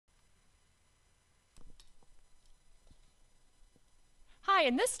Hi,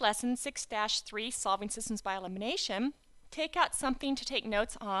 in this lesson 6-3, Solving Systems by Elimination, take out something to take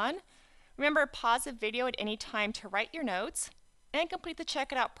notes on. Remember, pause the video at any time to write your notes and complete the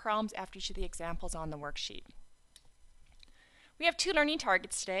check it out problems after each of the examples on the worksheet. We have two learning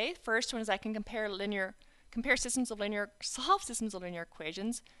targets today. First one is I can solve systems of linear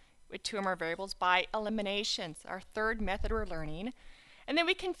equations with two or more variables by elimination. It's our third method we're learning. And then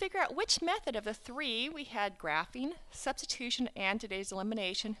we can figure out which method of the three we had: graphing, substitution, and today's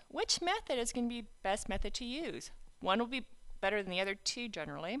elimination, which method is going to be the best method to use. One will be better than the other two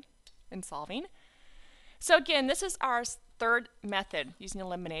generally in solving. So again, this is our third method using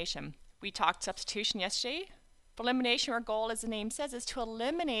elimination. We talked substitution yesterday. For elimination, our goal, as the name says, is to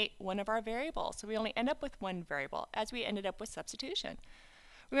eliminate one of our variables. So we only end up with one variable, as we ended up with substitution.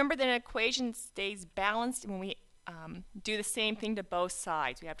 Remember that an equation stays balanced when we do the same thing to both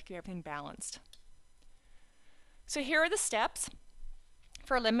sides. We have to keep everything balanced. So here are the steps.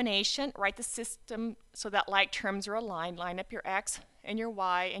 For elimination, write the system so that like terms are aligned. Line up your x and your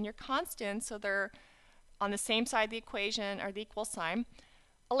y and your constants so they're on the same side of the equation or the equal sign.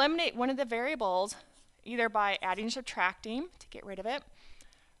 Eliminate one of the variables either by adding or subtracting to get rid of it.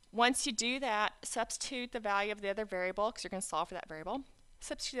 Once you do that, substitute the value of the other variable because you're going to solve for that variable.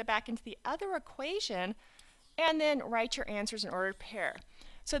 Substitute it back into the other equation and then write your answers in ordered pair.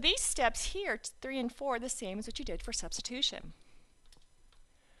 So these steps here, 3 and 4, are the same as what you did for substitution.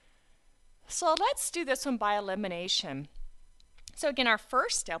 So let's do this one by elimination. So again, our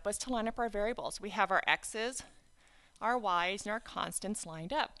first step was to line up our variables. We have our x's, our y's, and our constants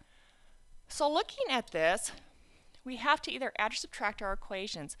lined up. So looking at this, we have to either add or subtract our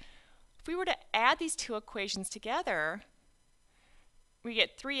equations. If we were to add these two equations together, we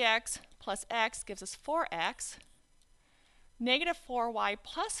get 3x plus x gives us 4x. Negative 4y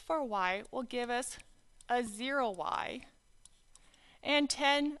plus 4y will give us a 0y. And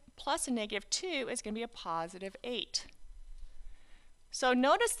 10 plus a negative 2 is going to be a positive 8. So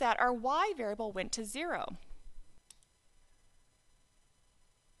notice that our y variable went to 0.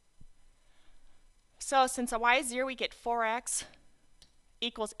 So since our y is 0, we get 4x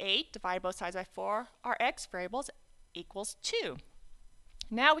equals 8. Divide both sides by 4. Our x variables equals 2.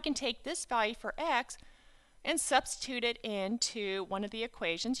 Now we can take this value for x and substitute it into one of the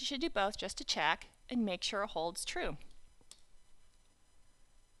equations. You should do both just to check and make sure it holds true.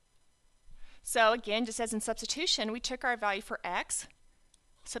 So again, just as in substitution, we took our value for x,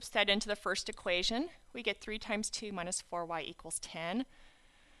 substitute into the first equation. We get 3 times 2 minus 4y equals 10.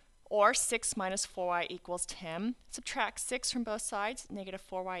 Or 6 minus 4y equals 10. Subtract 6 from both sides, negative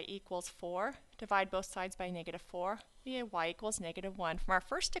 4y equals 4. Divide both sides by negative 4. We get y equals negative 1 from our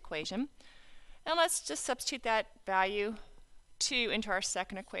first equation. And let's just substitute that value 2 into our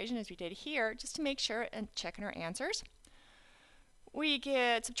second equation as we did here, just to make sure and checking our answers. We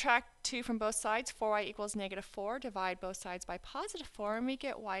get subtract 2 from both sides, 4y equals negative 4. Divide both sides by positive 4, and we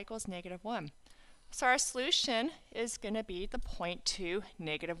get y equals negative 1. So our solution is going to be the point 2,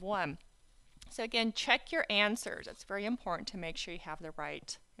 negative 1. So again, check your answers. It's very important to make sure you have the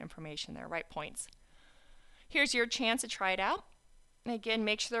right information there, right points. Here's your chance to try it out. And again,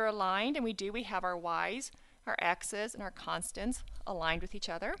 make sure they're aligned, and we have our y's, our x's, and our constants aligned with each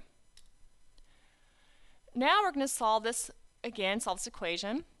other. Now we're going to solve this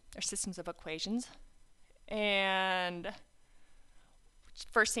equation, or systems of equations. And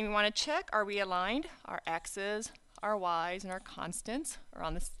first thing we want to check, are we aligned? Our x's, our y's, and our constants are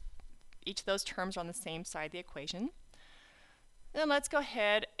on this, each of those terms are on the same side of the equation. Then let's go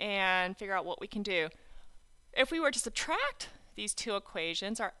ahead and figure out what we can do. If we were to subtract these two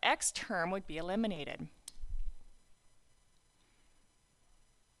equations, our x term would be eliminated.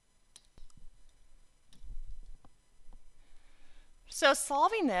 So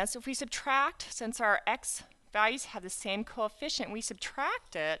solving this, if we subtract, since our x values have the same coefficient, we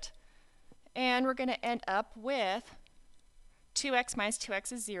subtract it, and we're going to end up with 2x minus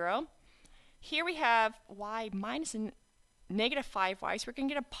 2x is 0. Here we have y minus a negative 5y, so we're going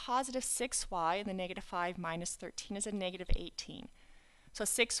to get a positive 6y, and the negative 5 minus 13 is a negative 18. So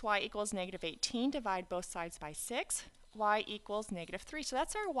 6y equals negative 18. Divide both sides by 6. Y equals negative 3. So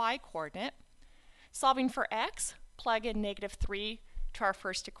that's our y coordinate. Solving for x, plug in negative 3 to our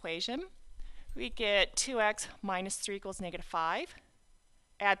first equation. We get 2x minus 3 equals negative 5.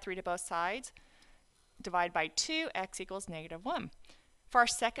 Add 3 to both sides. Divide by 2, x equals negative 1. For our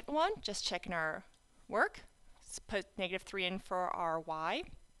second one, just checking our work, let's put negative 3 in for our y.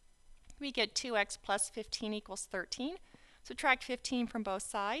 We get 2x plus 15 equals 13. Subtract 15 from both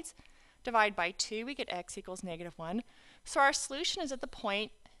sides. Divide by 2, we get x equals negative 1. So our solution is at the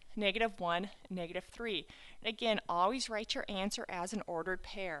point -1, -3. And again, always write your answer as an ordered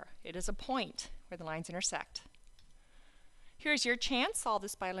pair. It is a point where the lines intersect. Here's your chance. Solve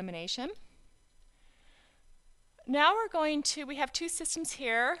this by elimination. Now we have two systems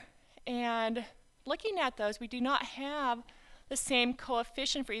here, and looking at those, we do not have the same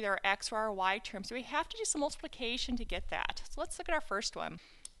coefficient for either our x or our y term, so we have to do some multiplication to get that. So let's look at our first one.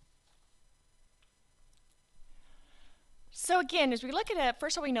 So again, as we look at it,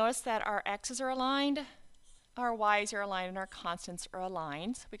 first of all, we notice that our x's are aligned, our y's are aligned, and our constants are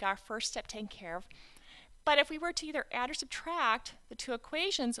aligned. So we got our first step taken care of. But if we were to either add or subtract the two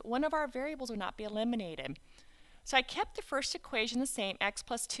equations, one of our variables would not be eliminated. So I kept the first equation the same, x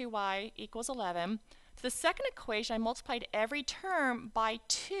plus 2y equals 11. To the second equation, I multiplied every term by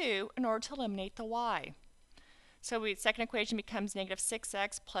 2 in order to eliminate the y. So the second equation becomes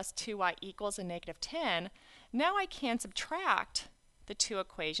 -6x plus 2y equals a -10. Now I can subtract the two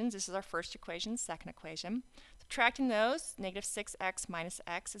equations. This is our first equation, second equation. Subtracting those, -6x minus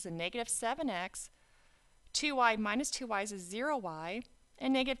x is a -7x. 2y minus 2y is a 0y.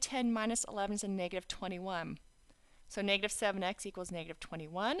 And -10 minus 11 is a -21. So -7x equals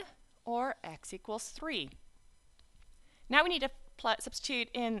 -21, or x equals 3. Now we need to substitute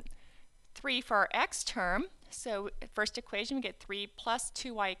in 3 for our x term. So first equation, we get 3 plus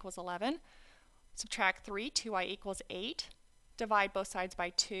 2y equals 11. Subtract 3, 2y equals 8. Divide both sides by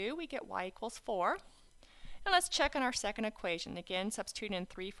 2, we get y equals 4. And let's check on our second equation. Again, substitute in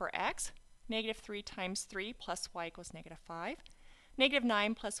 3 for x. -3 times 3 plus y equals -5.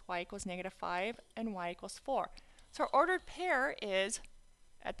 -9 plus y equals -5, and y equals 4. So our ordered pair is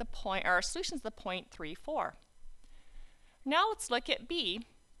at the point, our solution is the point 3, 4. Now let's look at B.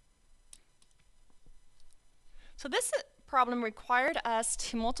 So this problem required us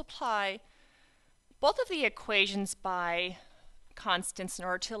to multiply both of the equations by constants in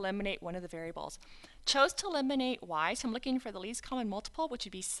order to eliminate one of the variables. Chose to eliminate y, so I'm looking for the least common multiple, which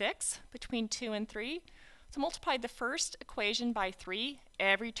would be 6 between 2 and 3. So multiplied the first equation by 3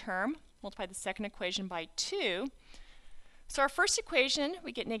 every term. Multiply the second equation by 2. So our first equation,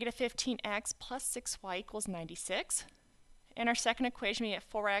 we get -15x plus 6y equals 96. And our second equation, we get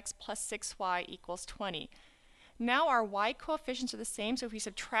 4x plus 6y equals 20. Now our y coefficients are the same, so if we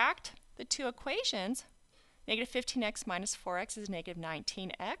subtract the two equations, -15x minus 4x is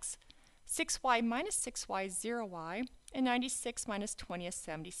 -19x. 6y minus 6y is 0y. And 96 minus 20 is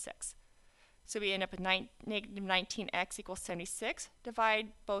 76. So we end up with -19x equals 76.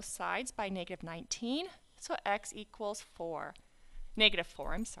 Divide both sides by -19. So x equals 4.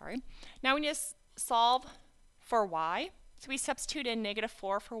 -4, I'm sorry. Now we need to solve for y. So we substitute in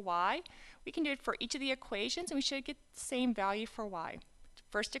 -4 for y. We can do it for each of the equations, and we should get the same value for y.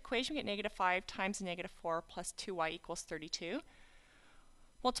 First equation, we get -5 times -4 plus 2y equals 32.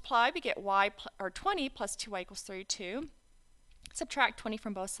 Multiply, we get 20 plus 2y equals 32. Subtract 20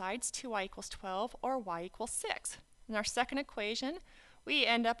 from both sides, 2y equals 12, or y equals 6. In our second equation, we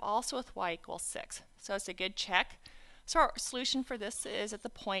end up also with y equals 6. So it's a good check. So our solution for this is at the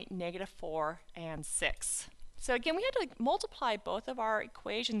point -4 and 6. So again, we had to multiply both of our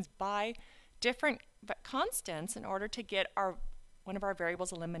equations by different constants in order to get one of our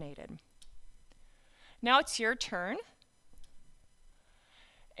variables eliminated. Now it's your turn.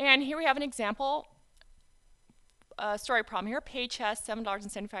 And here we have an example story problem here. Paige has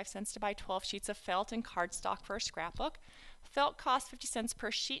 $7.75 to buy 12 sheets of felt and cardstock for a scrapbook. Felt costs 50 cents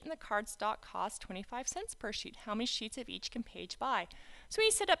per sheet and the cardstock costs 25 cents per sheet. How many sheets of each can Paige buy? So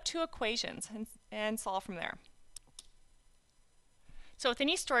we set up two equations and solve from there. So with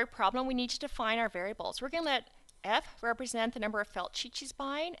any story problem, we need to define our variables. We're going to let F represent the number of felt sheets she's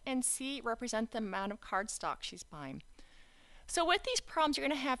buying and C represent the amount of cardstock she's buying. So with these problems, you're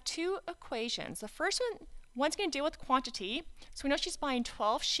going to have two equations. The first one's going to deal with quantity. So we know she's buying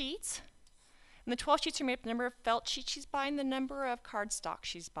 12 sheets. And the 12 sheets are made up of the number of felt sheets she's buying, the number of cardstock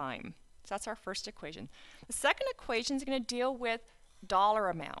she's buying. So that's our first equation. The second equation is going to deal with dollar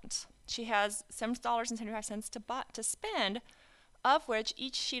amounts. She has $7.75 to spend, of which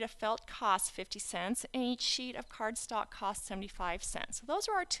each sheet of felt costs 50 cents and each sheet of cardstock costs 75 cents. So those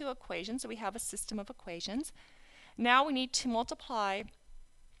are our two equations. So we have a system of equations. Now we need to multiply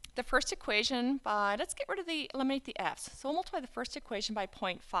the first equation by, let's get rid of eliminate the f's. So we'll multiply the first equation by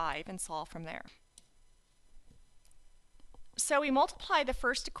 0.5 and solve from there. So we multiply the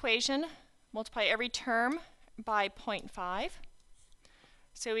first equation, multiply every term by 0.5.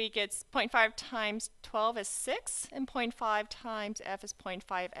 So we get 0.5 times 12 is 6, and 0.5 times f is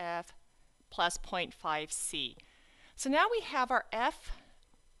 0.5f plus 0.5c. So now we have our f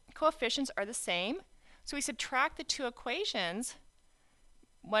coefficients are the same. So we subtract the two equations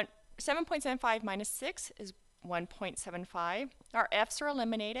 7.75 minus 6 is 1.75. Our f's are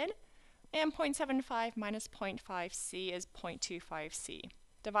eliminated. And 0.75 minus 0.5c is 0.25c.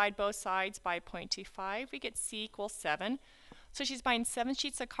 Divide both sides by 0.25. We get c equals 7. So she's buying 7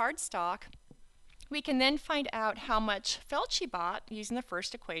 sheets of cardstock. We can then find out how much felt she bought using the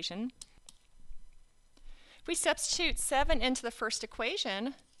first equation. If we substitute 7 into the first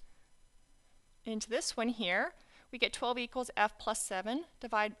equation, into this one here, we get 12 equals f plus 7.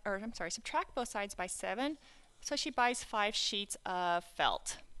 Subtract both sides by 7. So she buys 5 sheets of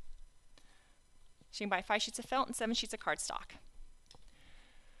felt. She can buy 5 sheets of felt and 7 sheets of cardstock.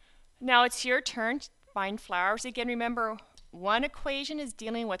 Now it's your turn to find flowers. Again, remember, one equation is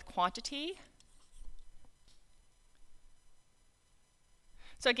dealing with quantity.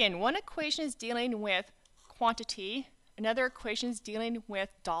 So again, one equation is dealing with quantity. Another equation is dealing with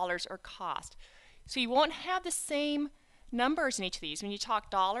dollars or cost. So you won't have the same numbers in each of these. When you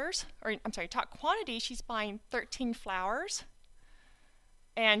talk talk quantity, she's buying 13 flowers.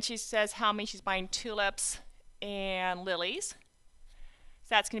 And she says how many she's buying tulips and lilies. So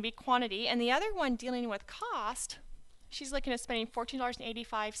that's going to be quantity. And the other one dealing with cost, she's looking at spending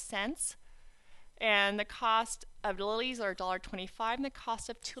 $14.85. And the cost of lilies are $1.25 and the cost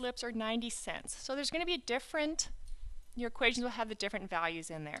of tulips are 90 cents. So there's going to be your equations will have the different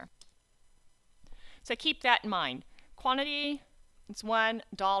values in there. So keep that in mind. Quantity is one,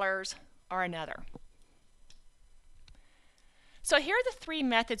 dollars are another. So here are the 3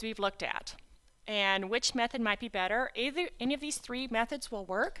 methods we've looked at, and which method might be better. Any of these 3 methods will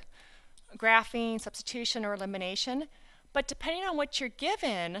work, graphing, substitution, or elimination, but depending on what you're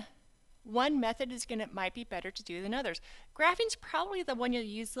given, one method might be better to do than others. Graphing is probably the one you'll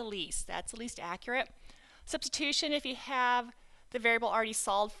use the least. That's the least accurate. Substitution, if you have the variable already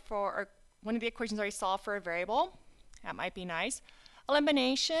solved for, or one of the equations already solved for a variable, that might be nice.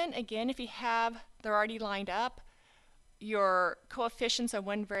 Elimination, again, if you have, they're already lined up, your coefficients of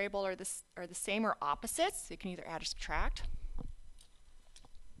one variable are the same or opposites. So you can either add or subtract.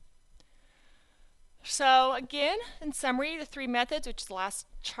 So again, in summary, the 3 methods, which the last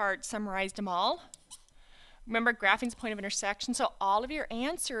chart summarized them all. Remember, graphing is a point of intersection, so all of your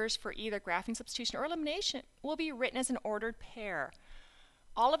answers for either graphing, substitution, or elimination will be written as an ordered pair.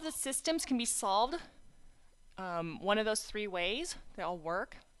 All of the systems can be solved one of those 3 ways. They'll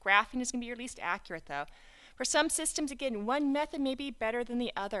work. Graphing is going to be your least accurate, though. For some systems, again, one method may be better than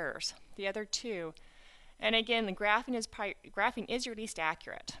the others, the other 2. And again, the graphing is your least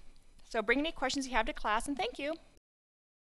accurate. So bring any questions you have to class, and thank you.